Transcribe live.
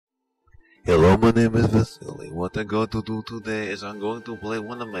Hello, my name is Vasily. What I'm going to do today is I'm going to play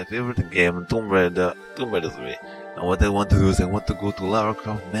one of my favorite games, Tomb Raider 3. And what I want to do is I want to go to Lara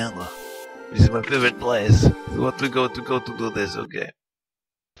Croft Manor. This is my favorite place. So what we go to do this, okay?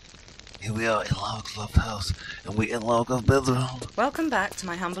 Here we are in Lara Croft house, and we in Lara Croft bedroom. Welcome back to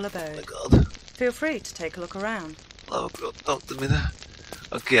my humble abode. Oh my god. Feel free to take a look around. Lara Croft, talk to me there.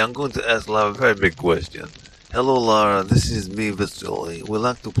 Okay, I'm going to ask Lara a very big question. Hello Lara, this is me Vasily. We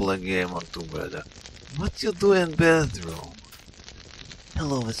like to play a game on Tomb Raider. What you do in bedroom?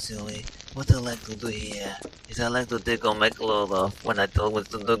 Hello Vasily. What I like to do here is I like to take all my clothes off when I told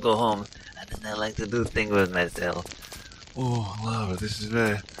Winston to go home, and then I like to do things with myself. Oh, Lara, this is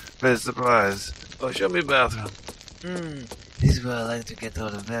very surprised. Oh, show me bathroom. This is where I like to get all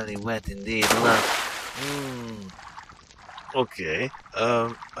very wet indeed. Look. Okay,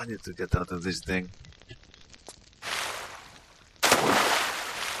 I need to get out of this thing.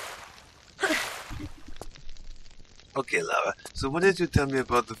 Okay, Lara, so what did you tell me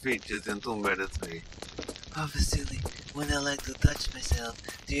about the features in Tomb Raider 3? Oh, Vasily, when I like to touch myself,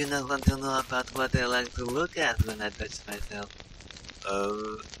 do you not want to know about what I like to look at when I touch myself?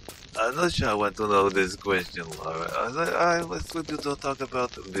 I'm not sure I want to know this question, Lara. I was going to talk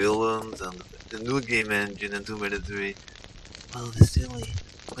about the villains and the new game engine in Tomb Raider 3. Well, Vasily,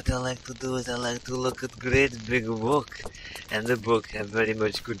 what I like to do is I like to look at great big book, and the book have very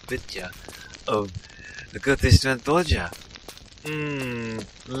much good picture of the Kurdish Torture.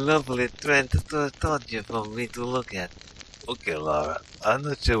 Lovely torture for me to look at. Okay, Lara, I'm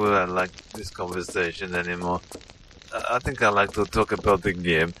not sure whether I like this conversation anymore. I think I like to talk about the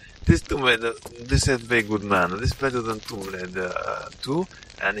game. This Tomb Raider, this has very good manner. This is better than Tomb Raider 2,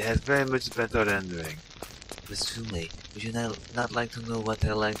 and it has very much better rendering. Vasily, would you not like to know what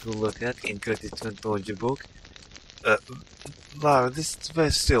I like to look at in Kurdish Torture book? Lara, this is very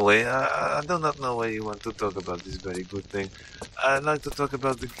silly. I do not know why you want to talk about this very good thing. I'd like to talk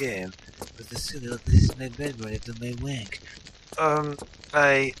about the game. But Vasily, look, this is my bed ready to my wank.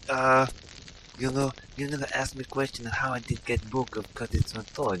 You never asked me question on how I did get book of Kurdish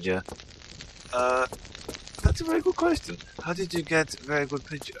Torture. That's a very good question. How did you get a very good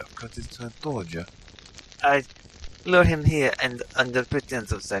picture of Kurdish Torture? I lure him here and under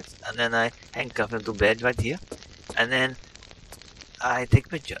pretense of sex, and then I handcuff him to bed right here, and then I take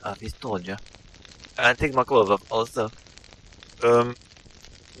picture of his torture. I take my clothes off also.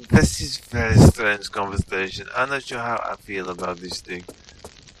 This is very strange conversation. I'm not sure how I feel about this thing.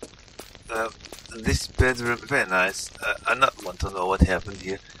 This bedroom, very nice. I not want to know what happened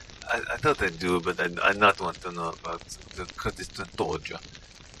here. I thought I do, but I not want to know about the Kurdish torture.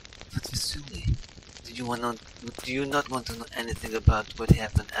 But Vasily, do you not want to know anything about what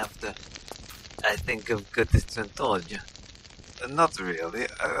happened after I think of Kurdish torture? Not really.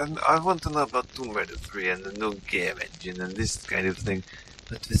 I want to know about Tomb Raider 3 and the new game engine and this kind of thing.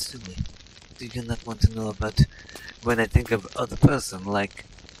 But Vasily, do you not want to know about when I think of other person, like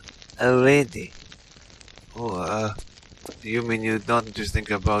a lady? Oh, you mean you don't just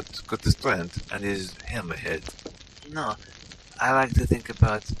think about Curtis Trent and his hammerhead? No, I like to think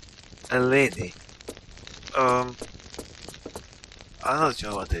about a lady. I'm not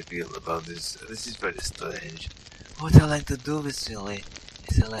sure what I feel about this. This is very strange. What I like to do, Vasily,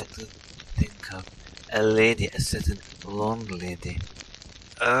 is I like to think of a lady, a certain blonde lady.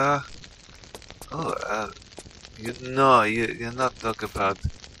 You're not talking about...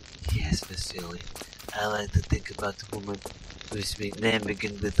 Yes, Vasily, I like to think about a woman whose name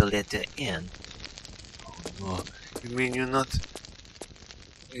begins with the letter N. Oh no, you mean you're not...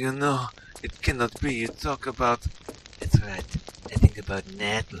 You know, it cannot be. You talk about... That's right, I think about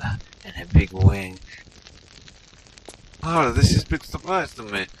Nadla and her big wing. Oh, this is a big surprise to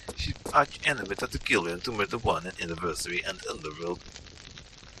me. She's arch enemy to kill you in Tomb Raider 1 and Anniversary and Underworld.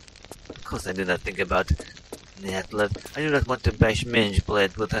 Of course I do not think about Nadla. I do not want to bash Minge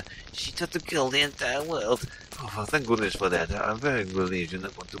blade with her. She tried to kill the entire world. Oh, well, thank goodness for that. I'm very relieved you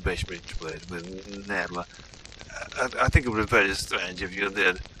don't want to bash Minge blade with Nadla. I think it would be very strange if you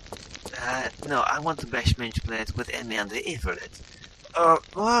did. No, I want to bash Minge blade with Emmy and the Everett.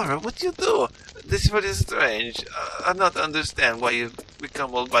 Lara, what you do? This is very strange. I don't understand why you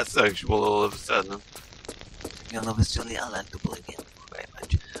become all bisexual all of a sudden. You know, Vasily, I like to play games very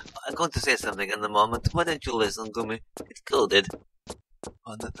much. I'm going to say something in a moment. Why don't you listen to me? It's coded.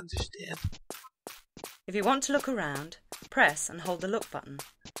 I don't understand. If you want to look around, press and hold the look button.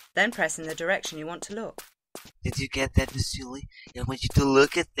 Then press in the direction you want to look. Did you get that, Vasily? I want you to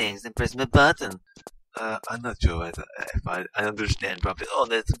look at things and press my button. I'm not sure if I understand properly. Oh,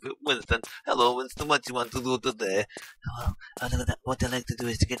 that's Winston. Hello, Winston. What you want to do today? Well, what I like to do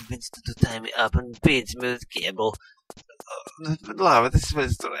is to get Winston to tie me up and beat me with cable. Lara, this is very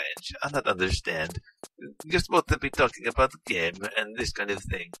strange. I don't understand. You're supposed to be talking about the game and this kind of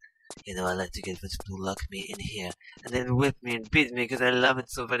thing. You know, I like to get Winston to lock me in here and then whip me and beat me because I love it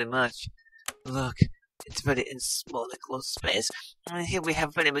so very much. Look, it's very in small and close space. And here we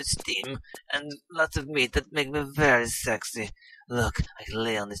have very much steam and lots of meat that make me very sexy. Look, I can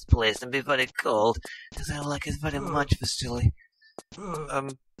lay on this place and be very cold because I like it very much, Vasily.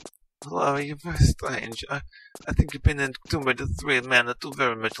 Lara, you're very strange. I think you've been in Tomb Raider 3 Manor too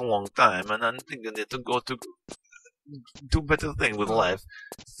very much a long time, and I think you need to go to do better thing with life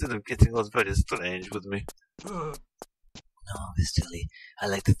instead of getting all very strange with me. No, Vasily, I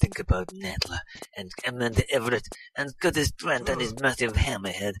like to think about Nadler and Amanda Everett and Curtis Trent and his massive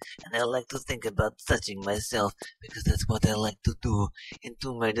hammerhead, and I like to think about touching myself because that's what I like to do. In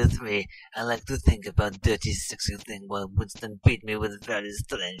Tomb Raider 3, I like to think about dirty, sexy thing while Winston beat me with very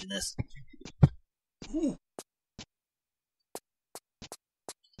strangeness.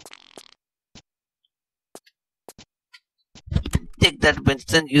 Take that,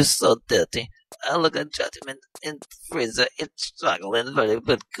 Winston, you're so dirty. I look at gentleman in the freezer, it's struggling very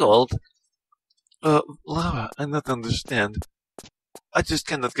bit cold. Lara, I don't understand. I just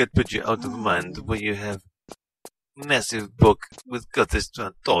cannot get you out of mind where you have massive book with Curtis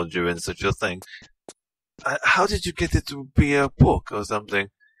Trent told you and such a thing. How did you get it to be a book or something?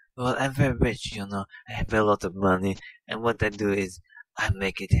 Well, I'm very rich, you know. I have a lot of money, and what I do is I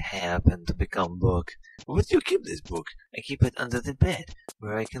make it happen to become book. Where do you keep this book? I keep it under the bed,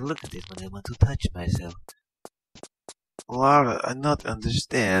 where I can look at it when I want to touch myself. Lara, I not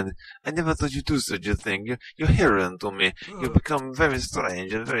understand. I never thought you'd do such a thing. You're heroin to me. You become very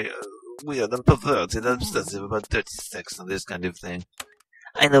strange and very weird and perverted and obsessive about dirty sex and this kind of thing.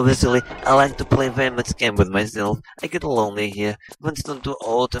 I know, Vasily. I like to play very much game with myself. I get lonely here. Winston too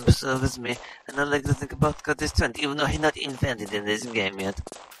old and service me, and I like to think about Curtis Trent, even though he's not invented in this game yet.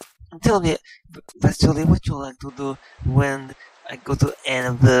 Tell me, Vasily, what you like to do when I go to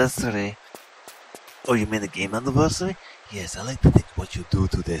anniversary? Oh, you mean the game anniversary? Yes, I like to think what you do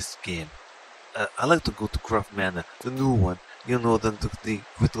to this game. I like to go to Croft Manor, the new one. You know, the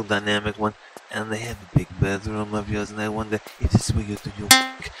crystal dynamic one, and they have a big bedroom of yours, and I wonder if this is where you do your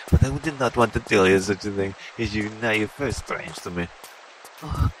work. But I did not want to tell you such a thing, as now you're very strange to me.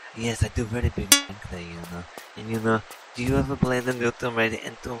 Oh, yes, I do very big work there, you know. And you know, do you ever play the new Tomb Raider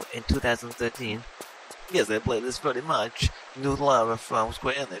in 2013? Yes, I play this very much. New Lara from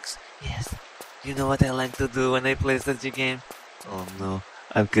Square Enix. Yes. You know what I like to do when I play such a game? Oh no,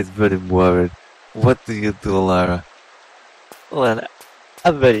 I get very worried. What do you do, Lara? Well,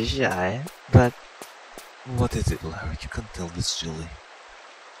 I'm very shy, but... What is it, Lara? You can't tell this silly.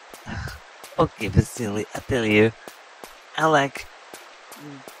 Okay, Vasily, I tell you. I like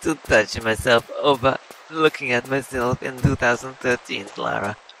to touch myself over looking at myself in 2013,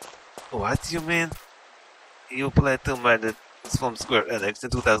 Lara. What do you mean? You played Tomb Raider from Square Enix in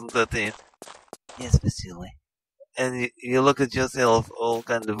 2013? Yes, Vasily. And you look at yourself all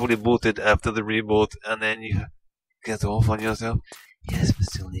kind of rebooted after the reboot, and then you get off on yourself? Yes,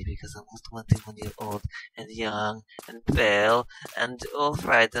 Vasily, because I'm almost 21 years old, and young, and pale, and all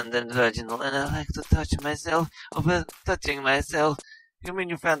frightened and virginal, and I like to touch myself over touching myself. You mean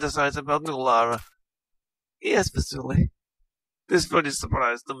you fantasize about new Lara? Yes, Vasily. This very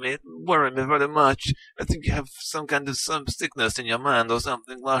surprised to me. It worried me very much. I think you have some kind of sickness in your mind or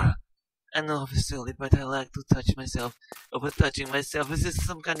something, Lara. I know, Vasily, but I like to touch myself over touching myself. Is this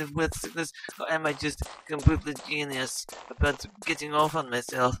some kind of weird sickness, or am I just completely genius about getting off on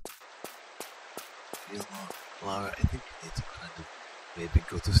myself? You know, Lara, I think you need to kind of maybe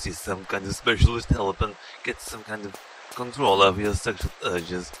go to see some kind of specialist help and get some kind of control over your sexual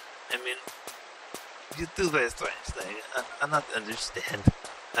urges. I mean, you do very strange thing. I not understand.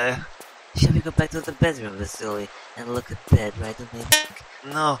 Shall we go back to the bedroom, Vasily, and look at bed right away?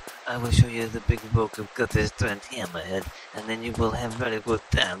 No, I will show you the big book of Curtis Trent Hammerhead, and then you will have very good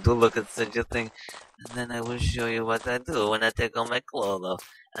time to look at such a thing. And then I will show you what I do when I take all my clothes off,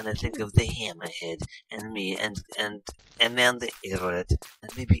 and I think of the Hammerhead, and me, and Amanda Everett,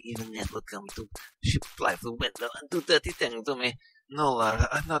 and maybe even Ned will come to fly through the window and do dirty things to me. No, Lara,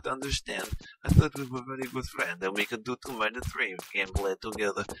 I not understand. I thought we were very good friends and we could do Tomb Raider 3 gameplay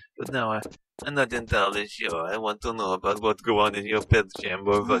together. But now I'm not entirely sure. I want to know about what go on in your bed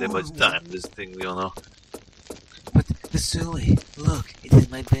chamber very much time, this thing, you know. But, Vasily, look, it is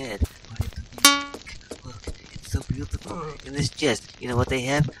my bed. Look, it's so beautiful. beautiful. In this chest, you know what they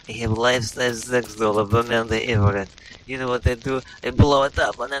have? They have life-size sex doll of Amanda Everett. You know what they do? They blow it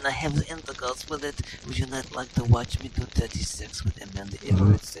up and then I have intercourse with it. Would you not like to watch me do dirty sex with Amanda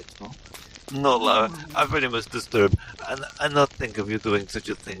Everett sex doll? No, Lara, I'm very much disturbed. I not think of you doing such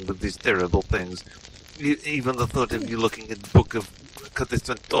a thing with these terrible things. Even the thought of you looking at the book of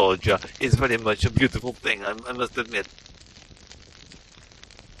Content is very much a beautiful thing, I must admit.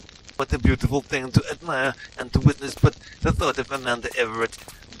 What a beautiful thing to admire and to witness, but the thought of Amanda Everett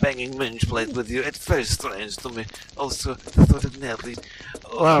banging minge plate with you, it's very strange to me. Also, the thought of Natalie.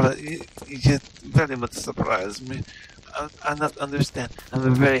 Lara, you very much surprised me. I not understand. I'm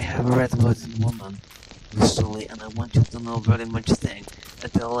a very red-blooded woman, Vasily, and I want you to know very much thing.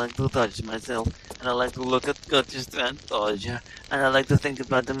 That I like to touch myself, and I like to look at Curtis Torture, and I like to think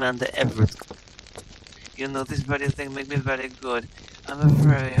about Amanda Everett. You know, this very thing makes me very good. I'm a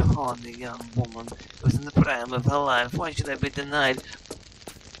very horny young woman who's in the prime of her life. Why should I be denied?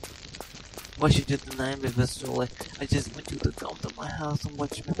 Why should you deny me, Vasily? I just want you to come to my house and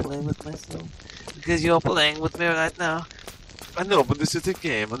watch me play with myself. Because you're playing with me right now. I know, but this is a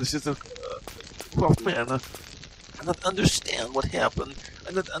game, and this is a Croft Manor. I don't understand what happened.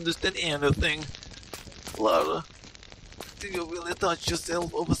 I don't understand anything. Lara, do you really touch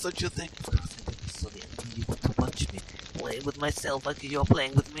yourself over such a thing? Vasily, I need you to watch me play with myself like you're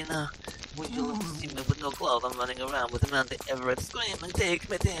playing with me now. Would you love to see me with no clothes? I'm running around with Amanda Everett screaming, take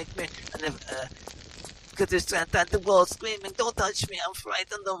me, and Curtis Trent at the wall screaming, don't touch me, I'm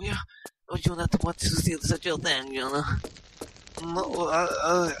frightened of you. Would you not want to see such a thing, you know? No,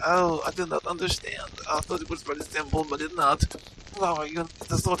 I do not understand. I thought it was very simple, but it's not. Lara,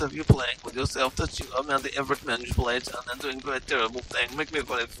 the thought of you playing with yourself, touching Amanda Everett minge blades, and then doing very terrible thing, make me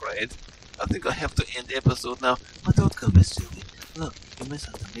very afraid. I think I have to end the episode now. But don't go, Vasily. Look, you must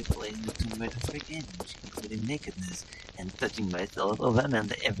have me playing the Tomb Raider 3 games, including nakedness, and touching myself over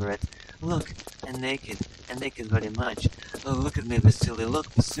Amanda Everett. Look, and naked very much. Oh, look at me, Vasily,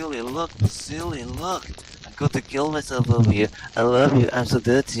 look, Vasily, look, Vasily, look. I got to kill myself over here. I love you, I'm so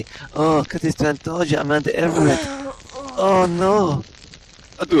dirty. Oh, Curtis Torture, Amanda Everett. Oh, no.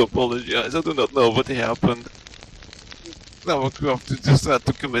 I do apologize, I do not know what happened. Lara Croft just had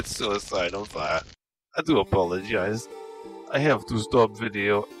to commit suicide on fire. I do apologize. I have to stop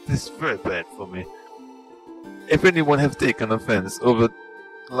video. This is very bad for me. If anyone have taken offense over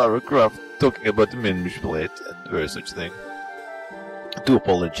Lara Croft talking about the minge plate and very such thing, I do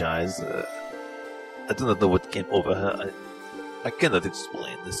apologize. I do not know what came over her. I cannot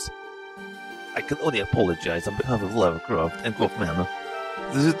explain this. I can only apologize on behalf of Lara Croft and Croft Manor.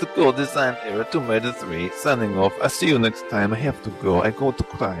 This is the Core Design Era Tomb Raider 3, signing off. I see you next time. I have to go. I go to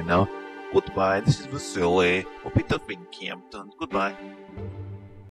cry now. Goodbye. This is Vasily. Or Peter Fincampton. Goodbye.